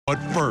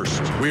But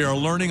first, we are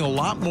learning a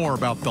lot more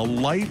about the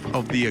life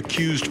of the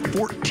accused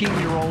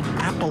 14-year-old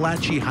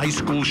Appalachia High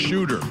School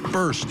shooter.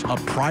 First, a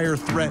prior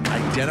threat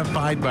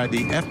identified by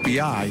the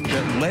FBI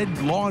that led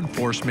law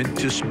enforcement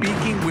to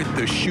speaking with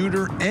the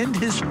shooter and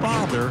his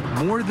father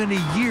more than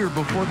a year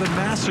before the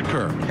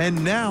massacre.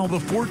 And now the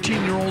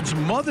 14-year-old's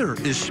mother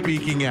is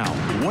speaking out.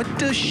 What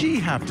does she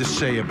have to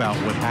say about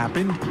what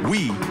happened?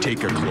 We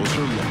take a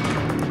closer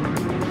look.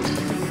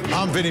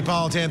 I'm Vinnie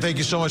Politan. Thank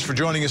you so much for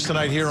joining us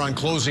tonight here on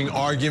Closing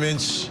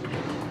Arguments.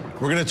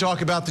 We're going to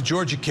talk about the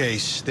Georgia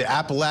case, the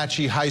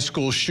Appalachia High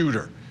School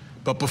shooter.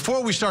 But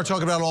before we start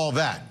talking about all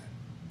that,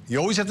 you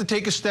always have to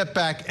take a step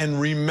back and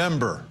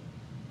remember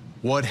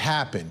what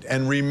happened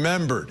and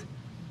remembered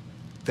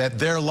that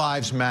their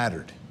lives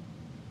mattered,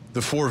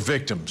 the 4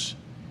 victims.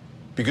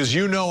 Because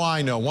you know,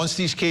 I know, once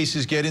these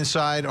cases get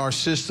inside our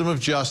system of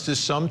justice,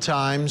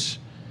 sometimes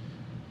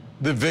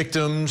the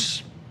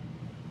victims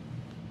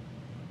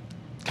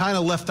kind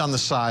of left on the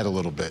side a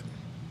little bit.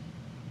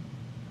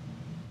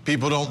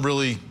 People don't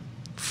really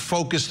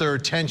focus their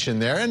attention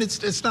there, and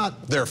it's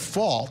not their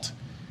fault,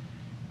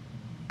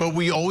 but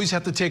we always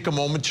have to take a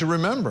moment to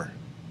remember.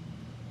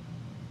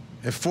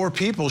 If 4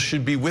 people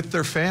should be with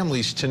their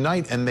families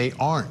tonight, and they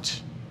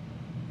aren't.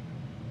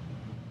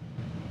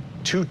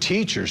 2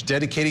 teachers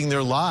dedicating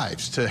their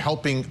lives to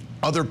helping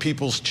other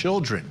people's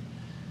children,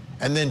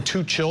 and then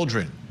 2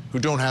 children who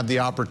don't have the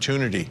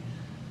opportunity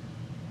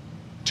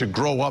to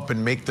grow up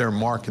and make their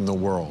mark in the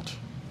world.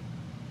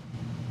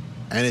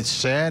 And it's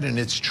sad and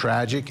it's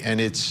tragic, and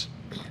it's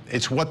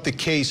what the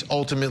case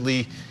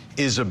ultimately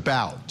is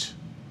about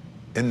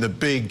in the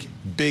big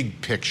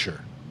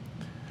picture.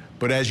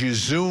 But as you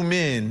zoom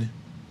in,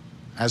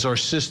 as our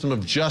system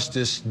of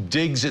justice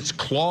digs its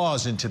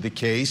claws into the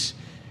case,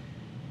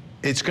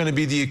 it's going to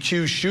be the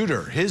accused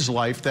shooter, his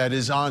life that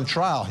is on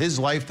trial, his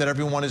life that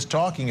everyone is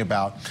talking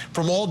about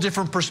from all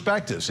different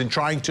perspectives, and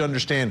trying to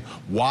understand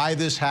why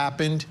this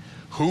happened,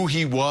 who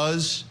he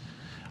was,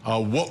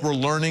 what we're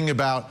learning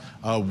about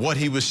what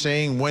he was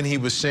saying, when he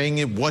was saying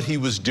it, what he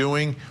was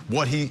doing,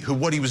 what he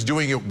was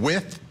doing it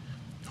with,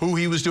 who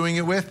he was doing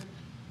it with.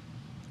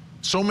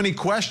 So many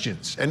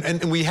questions,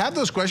 and we have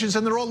those questions,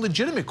 and they're all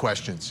legitimate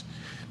questions,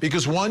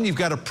 because one, you've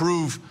got to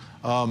prove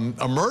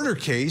a murder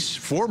case,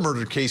 4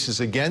 murder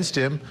cases against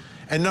him,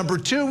 and number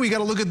 2, we got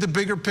to look at the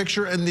bigger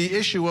picture and the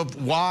issue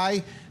of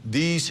why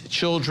these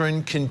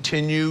children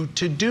continue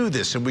to do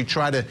this, and we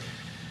try to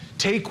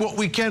take what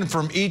we can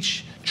from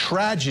each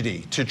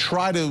tragedy to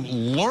try to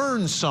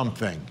learn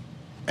something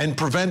and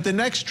prevent the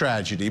next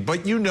tragedy.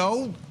 But you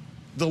know,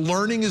 the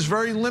learning is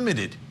very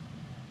limited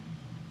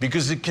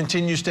because it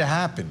continues to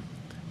happen.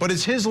 But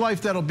it's his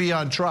life that'll be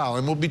on trial,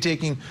 and we'll be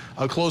taking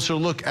a closer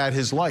look at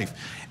his life.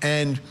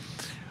 And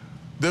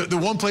the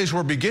one place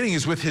we're beginning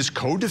is with his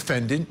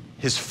co-defendant,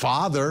 his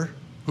father,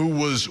 who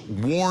was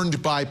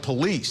warned by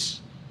police.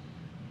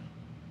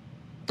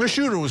 The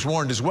shooter was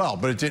warned as well,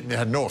 but it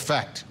had no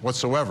effect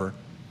whatsoever.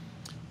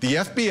 The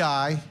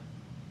FBI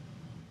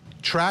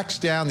tracks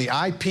down the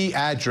IP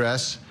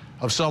address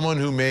of someone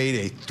who made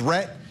a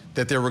threat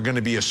that there were going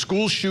to be a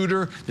school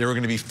shooter, they were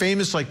going to be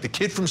famous like the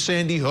kid from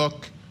Sandy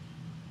Hook,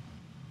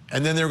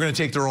 and then they were going to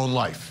take their own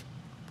life.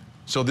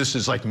 So this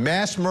is like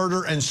mass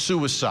murder and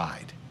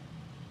suicide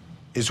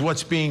is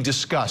what's being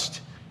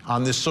discussed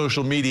on this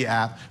social media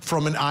app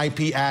from an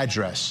IP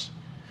address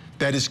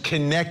that is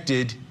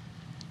connected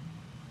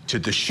to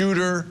the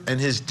shooter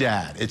and his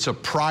dad. It's a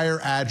prior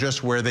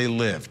address where they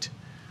lived.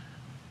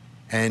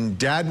 And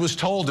Dad was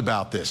told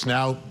about this.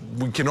 Now,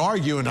 we can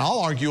argue, and I'll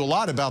argue a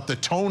lot about the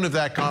tone of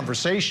that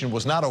conversation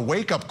was not a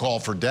wake-up call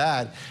for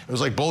Dad. It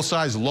was like both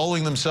sides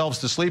lulling themselves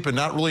to sleep and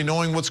not really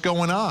knowing what's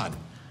going on.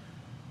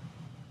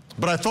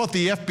 But I thought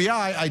the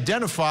FBI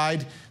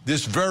identified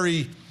this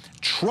very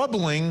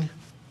troubling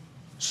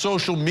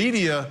social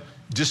media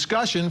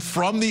discussion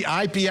from the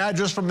IP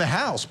address from the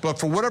house. But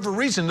for whatever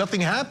reason,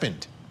 nothing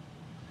happened.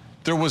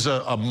 There was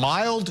a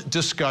mild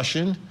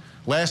discussion,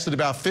 lasted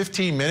about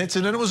 15 minutes,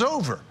 and then it was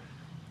over.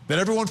 Then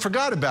everyone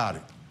forgot about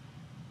it,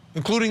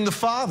 including the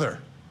father,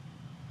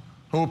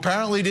 who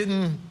apparently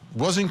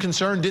wasn't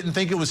concerned, didn't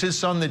think it was his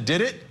son that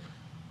did it,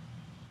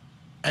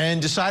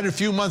 and decided a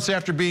few months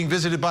after being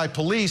visited by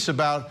police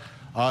about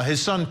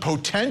his son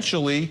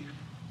potentially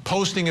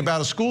posting about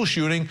a school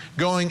shooting,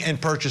 going and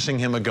purchasing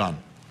him a gun.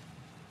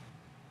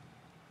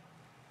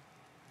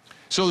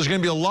 So there's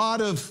going to be a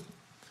lot of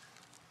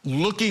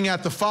looking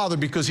at the father,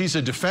 because he's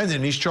a defendant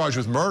and he's charged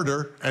with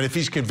murder, and if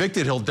he's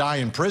convicted, he'll die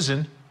in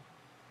prison.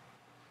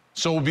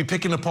 So we'll be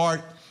picking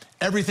apart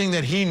everything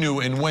that he knew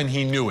and when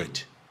he knew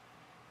it.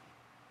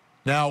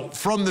 Now,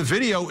 from the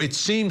video, it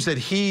seems that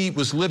he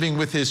was living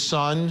with his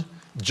son,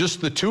 just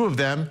the 2 of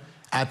them,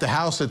 at the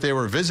house that they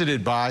were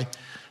visited by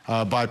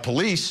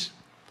police.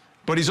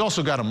 But he's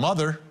also got a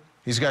mother.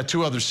 He's got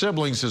 2 other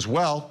siblings as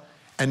well.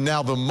 And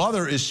now the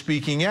mother is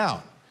speaking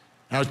out.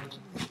 Now,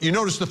 you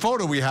notice the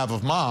photo we have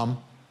of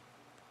Mom.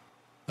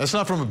 That's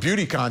not from a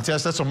beauty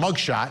contest, that's a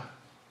mugshot.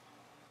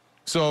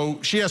 So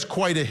she has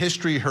quite a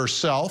history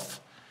herself,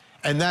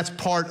 and that's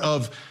part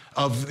of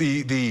of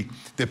the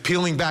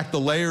peeling back the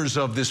layers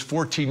of this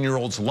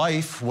 14-year-old's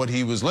life, what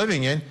he was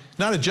living in.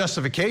 Not a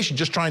justification,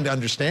 just trying to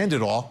understand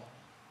it all.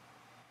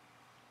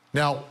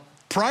 Now,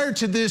 prior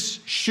to this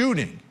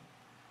shooting,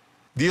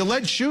 the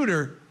alleged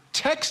shooter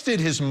texted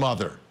his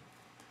mother,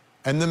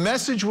 and the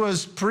message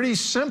was pretty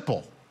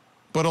simple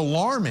but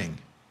alarming.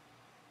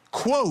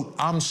 Quote,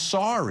 "I'm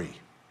sorry."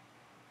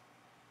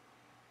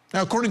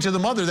 Now, according to the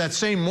mother, that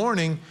same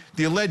morning,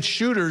 the alleged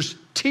shooter's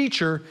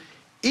teacher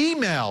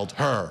emailed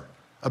her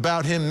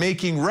about him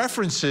making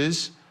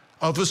references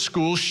of a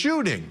school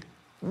shooting.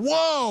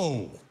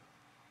 Whoa!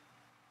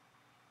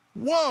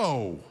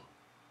 Whoa!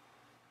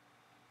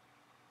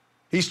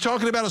 He's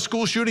talking about a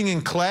school shooting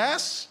in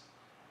class?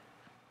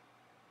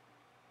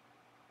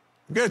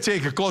 We've got to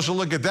take a closer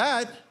look at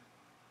that.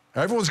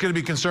 Everyone's going to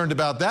be concerned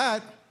about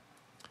that.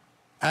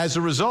 As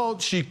a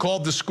result, she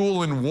called the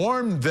school and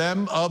warned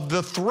them of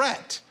the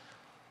threat.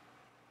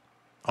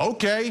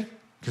 Okay,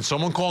 can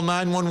someone call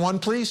 911,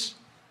 please?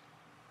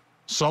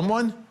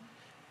 Someone?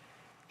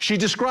 She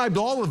described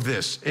all of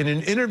this in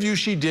an interview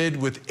she did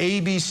with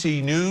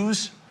ABC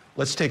News.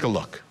 Let's take a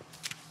look.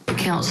 The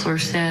counselor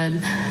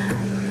said,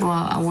 well,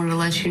 I wanted to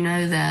let you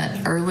know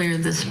that earlier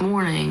this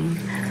morning,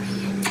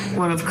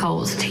 one of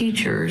Colt's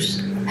teachers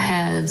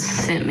had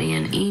sent me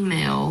an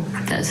email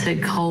that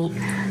said Colt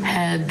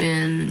had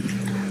been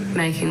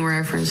making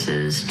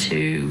references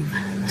to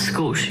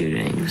school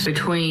shootings.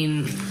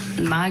 Between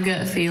my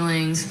gut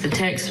feelings, the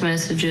text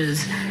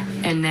messages,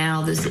 and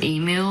now this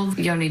email,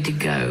 y'all need to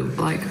go,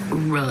 like,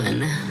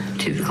 run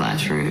to the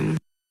classroom.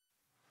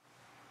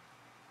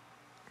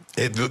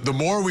 The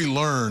more we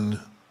learn,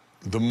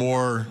 the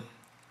more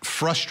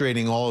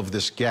frustrating all of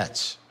this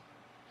gets.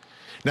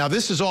 Now,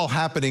 this is all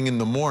happening in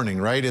the morning,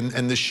 right?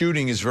 And the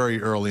shooting is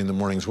very early in the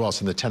morning as well.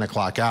 It's in the 10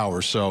 o'clock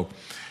hour. So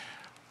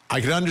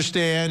I can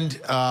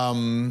understand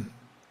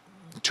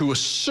to a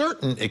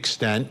certain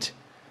extent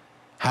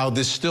how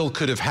this still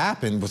could have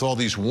happened with all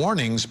these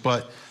warnings.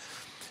 But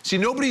see,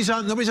 nobody's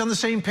on the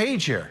same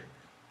page here.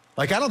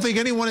 Like, I don't think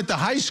anyone at the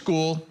high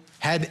school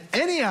had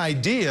any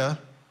idea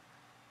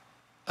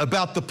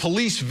about the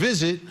police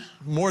visit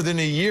more than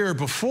a year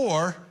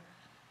before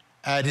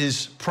at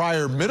his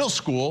prior middle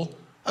school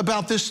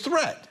about this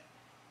threat,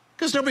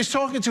 because nobody's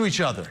talking to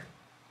each other.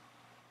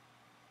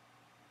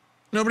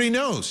 Nobody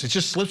knows. It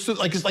just slips through,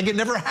 like it's like it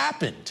never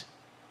happened.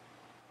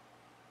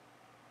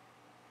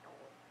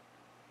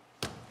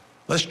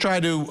 Let's try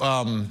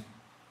to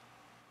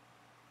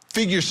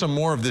figure some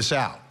more of this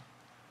out.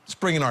 Let's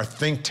bring in our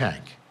think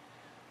tank.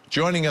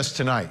 Joining us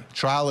tonight,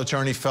 trial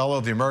attorney fellow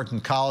of the American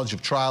College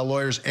of Trial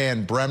Lawyers,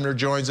 Ann Bremner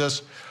joins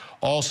us.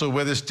 Also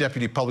with us,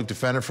 Deputy Public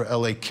Defender for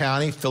LA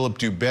County, Philip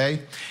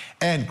Dubé,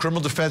 and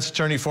criminal defense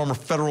attorney, former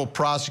federal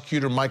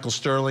prosecutor Michael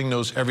Sterling,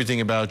 knows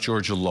everything about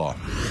Georgia law.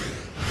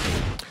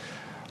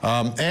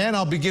 Ann,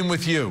 I'll begin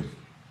with you.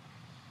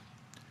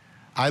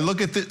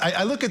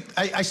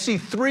 I see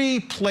three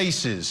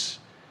places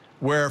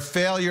where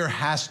failure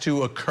has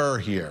to occur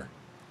here: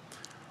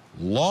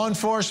 law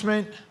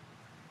enforcement,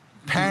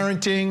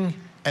 parenting,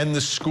 and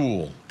the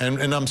school.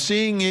 And I'm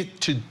seeing it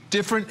to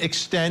different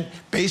extent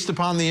based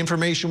upon the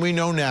information we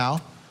know now.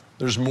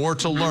 There's more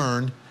to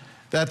learn,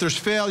 that there's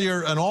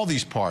failure in all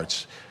these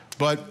parts.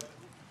 But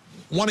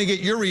want to get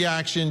your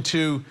reaction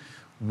to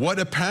what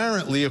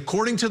apparently,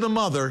 according to the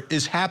mother,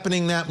 is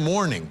happening that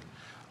morning.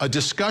 A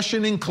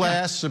discussion in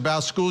class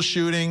about school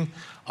shooting,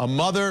 a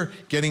mother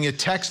getting a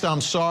text,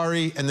 "I'm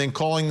sorry," and then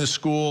calling the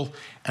school,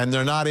 and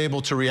they're not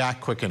able to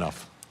react quick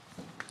enough.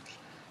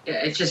 Yeah,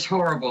 it's just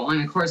horrible.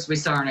 And of course, we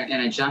saw her in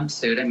a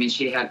jumpsuit. I mean,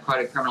 she had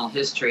quite a criminal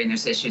history, and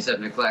there's issues of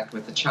neglect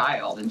with the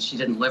child, and she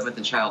didn't live with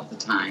the child at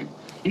the time.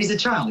 And he's a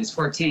child, he's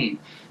 14.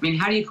 I mean,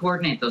 how do you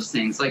coordinate those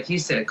things? Like you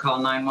said, call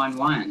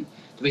 911.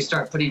 Do we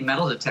start putting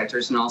metal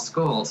detectors in all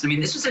schools? I mean,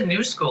 this was a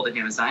new school to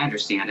him, as I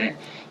understand it.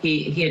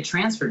 He had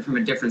transferred from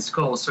a different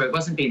school, so he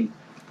wasn't being,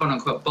 quote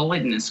unquote,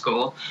 bullied in his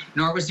school,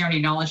 nor was there any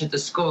knowledge at the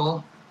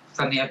school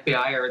from the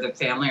FBI or the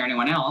family or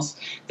anyone else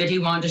that he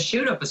wanted to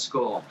shoot up a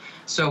school.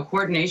 So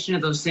coordination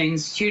of those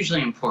things,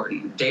 hugely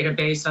important.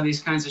 Database on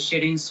these kinds of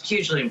shootings,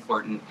 hugely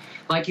important.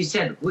 Like you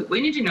said, we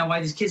need to know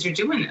why these kids are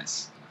doing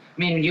this. I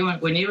mean,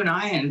 when you and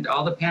I and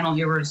all the panel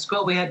here were in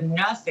school, we had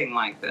nothing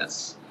like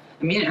this.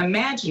 I mean,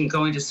 imagine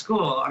going to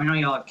school. I know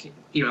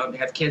you all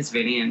have kids,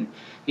 Vinnie, and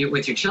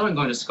with your children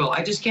going to school.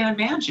 I just can't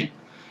imagine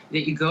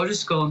that you go to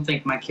school and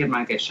think my kid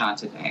might get shot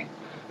today.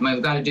 I mean,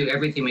 we've got to do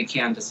everything we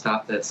can to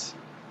stop this.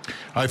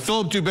 All right,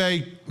 Philip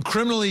Dubé,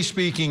 criminally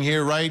speaking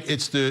here, right,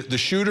 it's the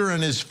shooter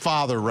and his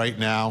father right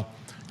now.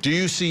 Do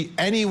you see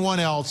anyone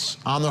else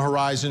on the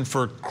horizon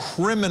for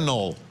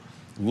criminal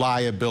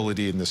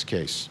liability in this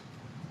case?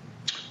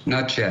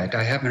 Not yet.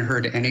 I haven't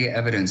heard any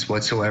evidence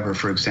whatsoever,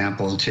 for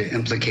example, to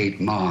implicate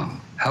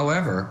mom.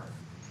 However,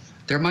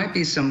 there might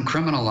be some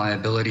criminal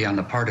liability on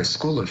the part of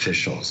school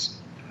officials.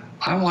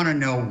 I want to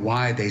know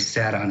why they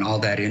sat on all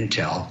that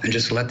intel and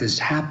just let this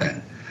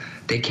happen.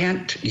 They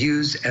can't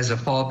use as a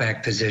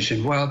fallback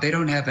position, well, they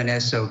don't have an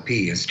SOP,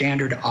 a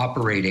standard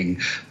operating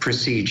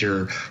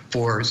procedure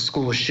for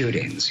school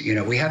shootings. You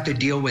know, we have to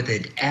deal with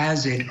it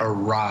as it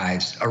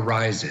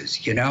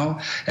arises, you know,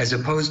 as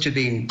opposed to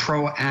being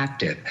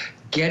proactive.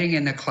 Getting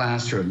in the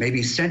classroom,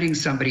 maybe sending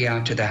somebody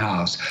out to the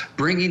house,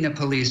 bringing the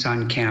police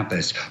on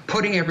campus,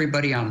 putting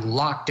everybody on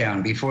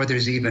lockdown before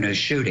there's even a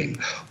shooting.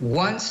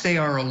 Once they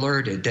are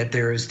alerted that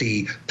there is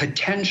the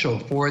potential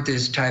for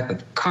this type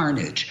of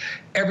carnage,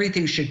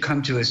 everything should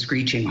come to a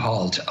screeching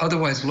halt.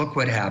 Otherwise, look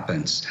what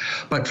happens.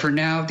 But for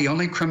now, the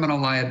only criminal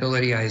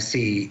liability I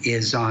see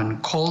is on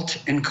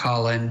Colt and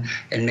Colin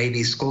and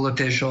maybe school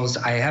officials.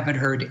 I haven't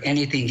heard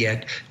anything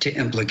yet to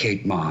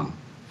implicate Mom.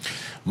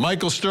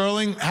 Michael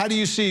Sterling, how do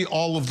you see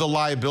all of the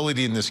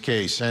liability in this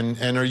case? And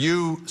are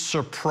you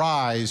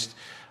surprised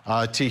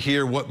to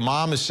hear what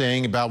Mom is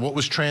saying about what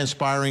was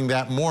transpiring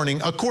that morning,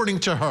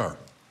 according to her?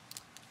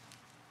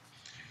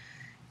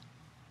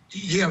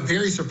 Yeah,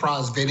 very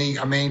surprised, Vinny.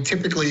 I mean,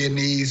 typically in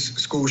these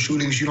school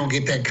shootings, you don't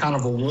get that kind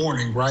of a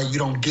warning, right? You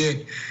don't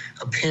get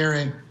a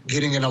parent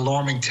getting an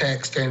alarming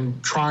text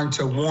and trying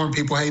to warn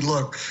people, hey,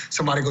 look,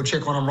 somebody go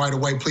check on them right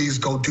away. Please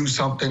go do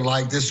something.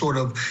 Like this sort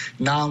of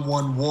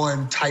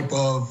 911 type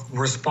of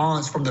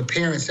response from the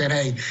parents saying,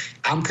 hey,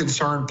 I'm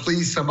concerned.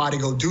 Please, somebody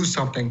go do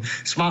something.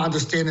 It's my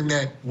understanding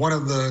that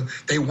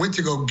they went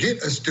to go get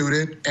a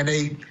student and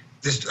a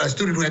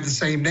student who had the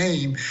same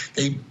name,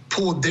 they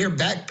pulled their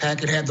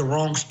backpack and had the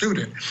wrong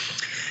student.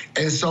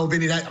 And so,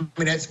 Vinny,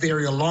 that's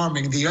very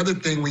alarming. The other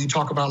thing when you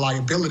talk about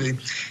liability,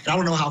 and I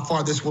don't know how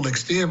far this will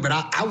extend, but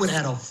I would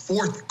add a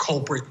fourth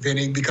culprit,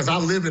 Vinny, because I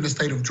live in the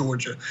state of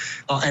Georgia,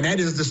 and that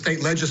is the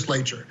state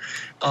legislature,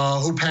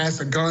 who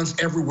passed a guns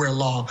everywhere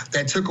law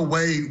that took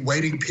away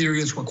waiting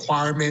periods,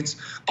 requirements,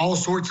 all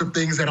sorts of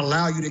things that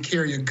allow you to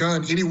carry a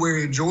gun anywhere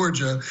in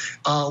Georgia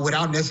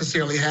without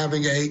necessarily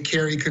having a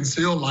carry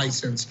conceal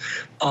license.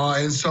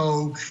 And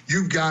so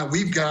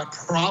we've got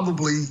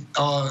probably,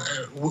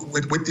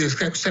 with the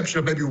exception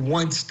of maybe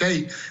one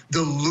state,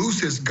 the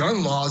loosest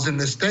gun laws in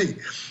the state,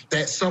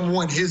 that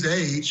someone his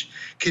age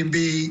can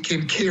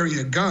carry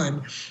a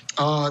gun,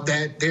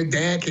 that their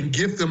dad can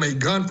gift them a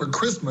gun for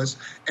Christmas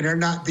and there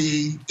not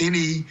be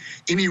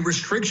any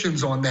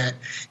restrictions on that.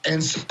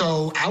 And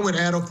so I would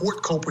add a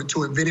fourth culprit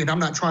to it, Vinny, and I'm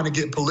not trying to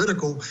get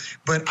political,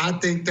 but I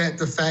think that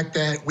the fact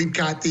that we've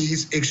got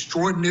these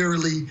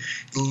extraordinarily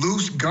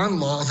loose gun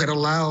laws that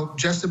allow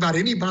just about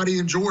anybody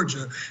in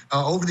Georgia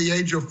over the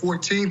age of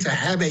 14 to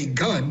have a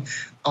gun,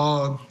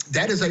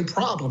 that is a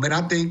problem. And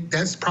I think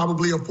that's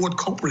probably a fourth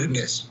culprit in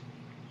this.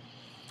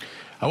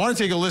 I want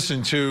to take a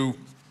listen to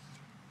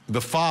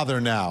the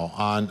father now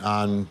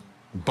on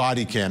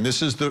body cam.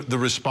 This is the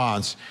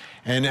response.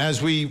 And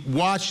as we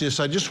watch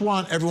this, I just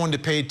want everyone to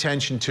pay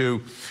attention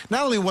to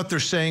not only what they're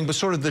saying, but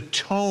sort of the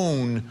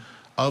tone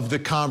of the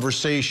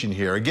conversation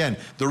here. Again,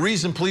 the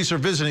reason police are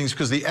visiting is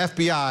because the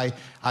FBI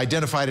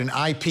identified an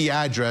IP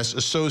address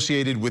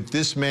associated with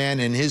this man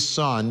and his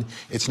son.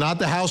 It's not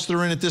the house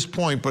they're in at this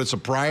point, but it's a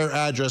prior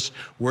address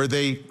where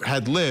they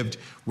had lived,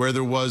 where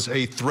there was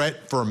a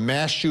threat for a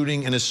mass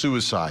shooting and a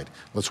suicide.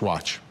 Let's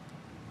watch.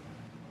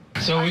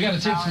 So we got a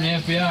tip from the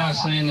FBI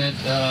saying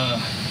that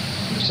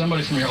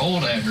somebody from your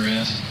old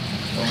address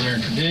over there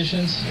in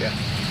Traditions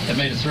had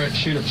made a threat to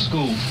shoot up a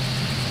school.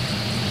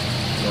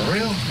 For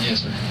real?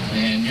 Yes, sir.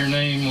 And your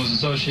name was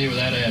associated with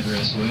that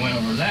address. So we went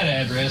over to that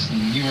address,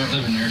 and you weren't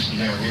living there, so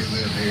Yeah, we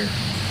live here.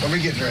 Let me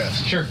get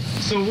dressed. Sure.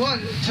 So what?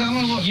 Tell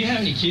me what. You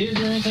have any kids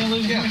or anything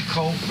living Yeah, here?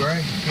 Colt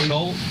Gray.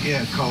 Colt?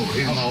 Yeah, Colt.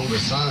 He's my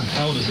oldest son.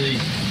 How old is he?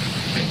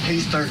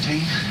 He's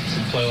 13. Does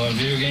he play a lot of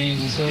video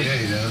games and stuff? Yeah,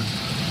 he does.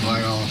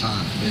 Like all the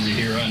time. Is he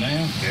here right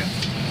now? Yeah.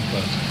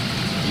 But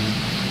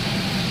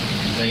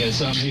you think it's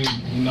something you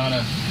might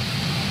have...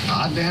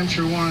 I damn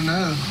sure want to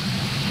know.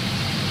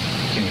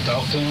 Can you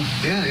talk to him?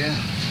 Yeah,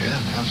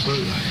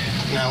 absolutely.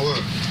 Now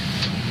look,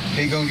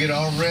 he gonna get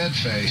all red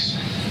face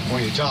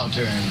when you talk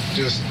to him.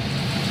 Just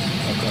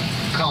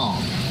calm,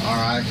 all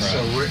right?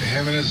 So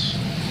him and his,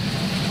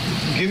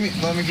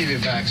 let me give you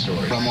a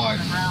backstory. I'm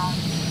like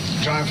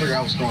trying to figure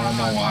out what's going on with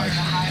my wife.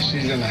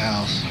 She's in the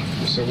house,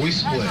 so we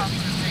split.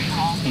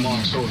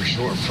 Long story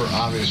short, for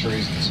obvious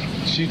reasons.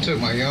 She took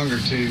my younger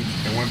two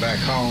and went back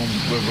home,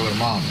 lived with her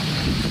mom.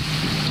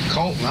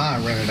 Colt and I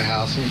rented a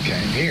house and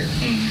came here.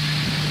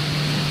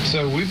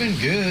 So we've been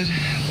good,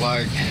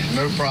 like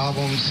no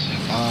problems.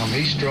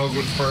 He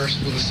struggled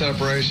first with the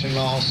separation.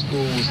 All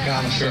school was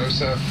kind of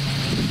so-so.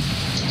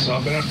 So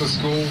I've been up to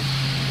school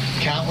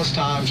countless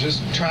times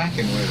just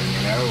tracking with him,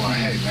 you know, like,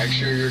 hey, make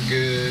sure you're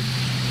good.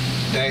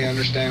 They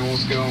understand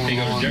what's going on. He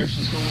goes to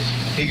Jefferson School?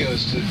 He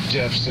goes to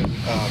Jefferson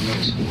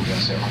Middle School,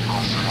 yes, sir.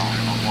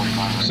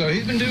 So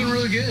he's been doing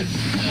really good.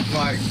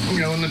 Like, you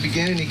know, in the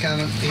beginning, he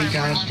kind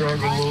of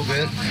struggled a little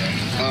bit,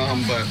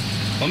 but.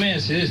 Let me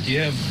ask you this: Do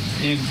you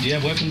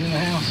have weapons in the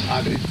house?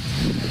 I do.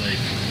 Are they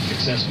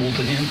accessible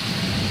to him?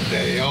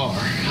 They are.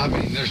 I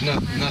mean, there's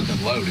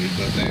nothing loaded,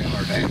 but they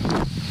are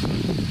down.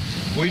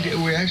 We do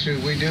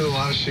a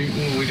lot of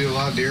shooting. We do a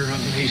lot of deer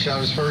hunting. He shot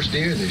his first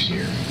deer this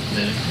year.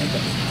 Did it?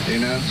 Okay. You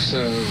know,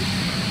 so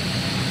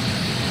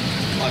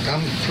Like,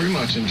 I'm pretty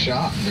much in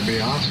shock, to be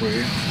honest with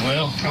you.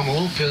 Well, I'm a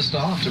little pissed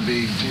off, to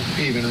be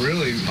even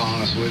really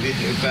honest with you.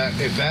 If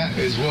that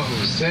is what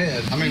was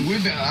said, I mean,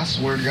 I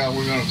swear to God,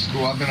 we've been up to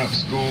school. I've been up to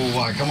school,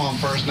 like, I'm on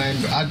first name.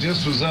 I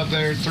just was up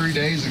there 3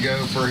 days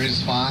ago for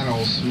his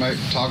finals,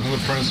 talking to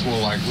the principal,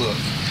 like, look,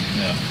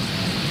 yeah.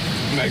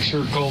 Make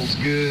sure Colt's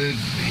good.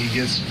 He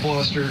gets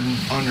flustered and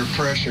under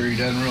pressure. He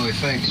doesn't really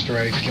think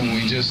straight. Can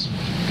we just,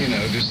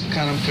 just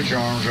kind of put your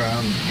arms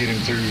around him, get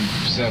him through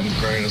 7th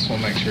grade? I just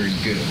want to make sure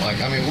he's good. Like,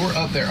 I mean, we're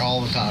up there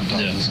all the time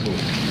talking to school.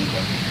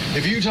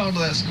 If you talk to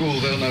that school,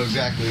 they'll know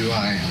exactly who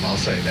I am. I'll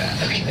say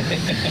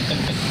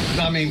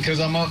that. I mean, because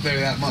I'm up there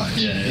that much,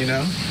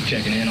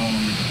 Checking in on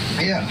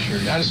him. Yeah, sure.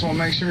 I just want to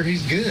make sure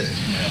he's good.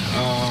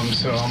 Yeah.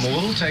 So I'm a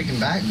little taken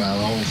back by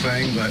the whole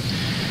thing, but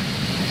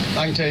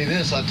I can tell you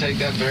this, I take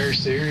that very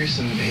serious,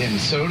 and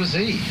so does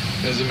he,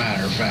 as a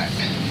matter of fact.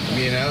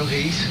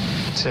 He's...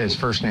 Say his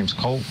first name's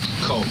Colt?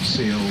 Colt,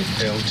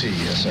 C-O-L-T,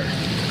 yes, sir.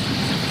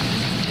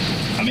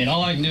 I mean,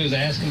 all I can do is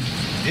ask him.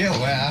 Yeah,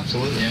 well,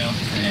 absolutely.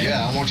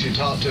 Yeah, I want you to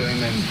talk to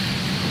him and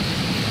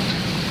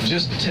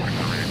just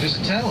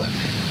tell him.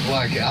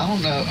 Like,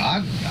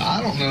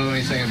 I don't know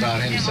anything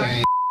about him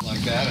saying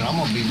like that, and I'm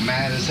going to be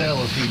mad as hell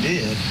if he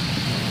did.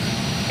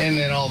 And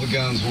then all the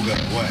guns will go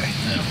away,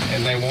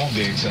 and they won't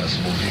be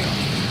accessible to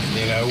him.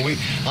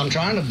 I'm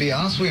trying to be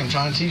honest with you. I'm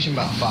trying to teach him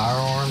about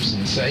firearms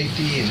and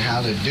safety and how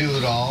to do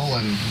it all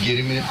and get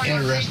him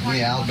interested in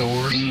the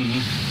outdoors.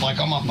 Mm-hmm. Like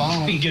on my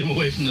phone. Get him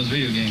away from those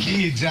video games.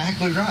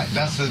 Exactly right.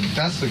 That's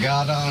the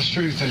God honest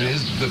truth. And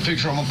the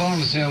picture on my phone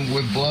is him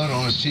with blood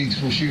on his cheeks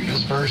from shooting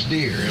his first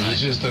deer. It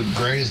was just the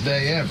greatest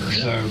day ever.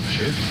 So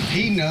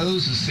he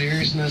knows the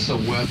seriousness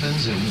of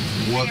weapons and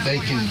what they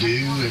can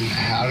do and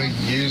how to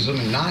use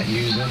them and not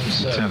use them.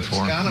 So it's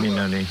kind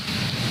of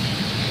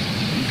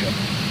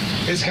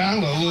it's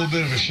kind of a little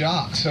bit of a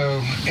shock.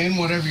 So, in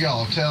whatever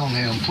y'all telling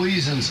him,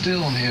 please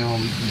instill in him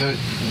that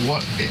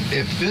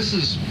if this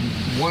is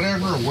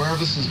whatever or wherever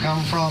this is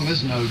coming from,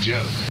 is no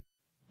joke.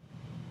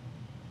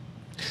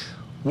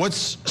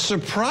 What's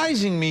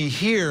surprising me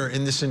here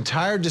in this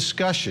entire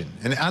discussion,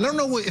 and I don't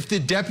know if the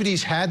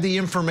deputies had the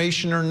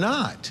information or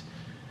not,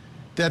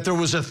 that there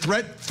was a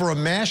threat for a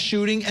mass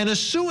shooting and a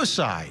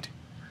suicide.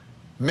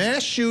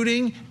 Mass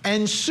shooting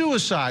and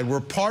suicide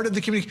were part of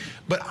the community,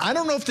 but I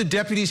don't know if the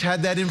deputies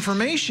had that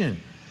information,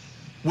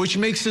 which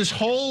makes this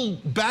whole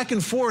back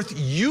and forth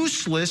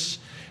useless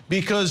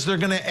because they're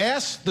going to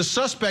ask the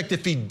suspect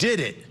if he did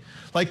it.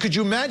 Like, could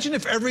you imagine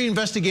if every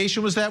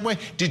investigation was that way?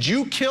 Did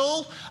you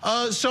kill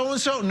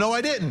so-and-so? No,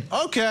 I didn't.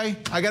 Okay,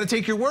 I got to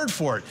take your word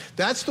for it.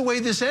 That's the way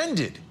this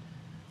ended.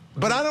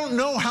 But I don't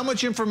know how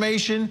much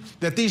information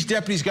that these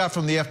deputies got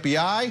from the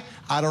FBI.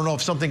 I don't know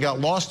if something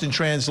got lost in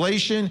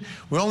translation.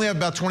 We only have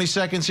about 20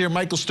 seconds here.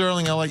 Michael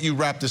Sterling, I'll let you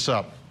wrap this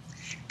up.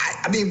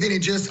 I mean,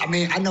 Vinnie,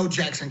 I know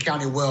Jackson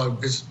County well.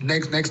 It's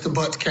next to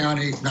Butts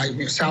County,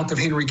 south of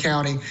Henry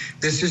County.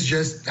 This is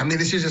just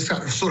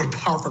sort of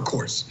par for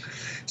course.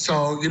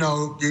 So,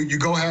 you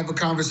go have a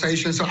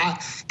conversation. So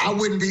I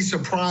wouldn't be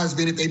surprised,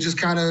 Vinnie, if they just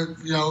kind of,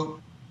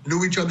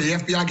 knew each other. The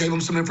FBI gave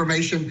them some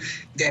information,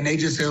 and they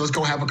just said, let's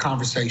go have a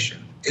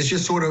conversation. It's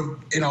just sort of,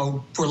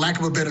 for lack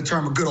of a better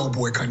term, a good old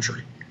boy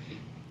country.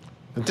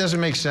 It doesn't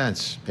make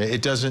sense.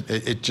 It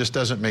just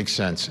doesn't make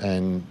sense,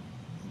 and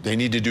they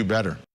need to do better.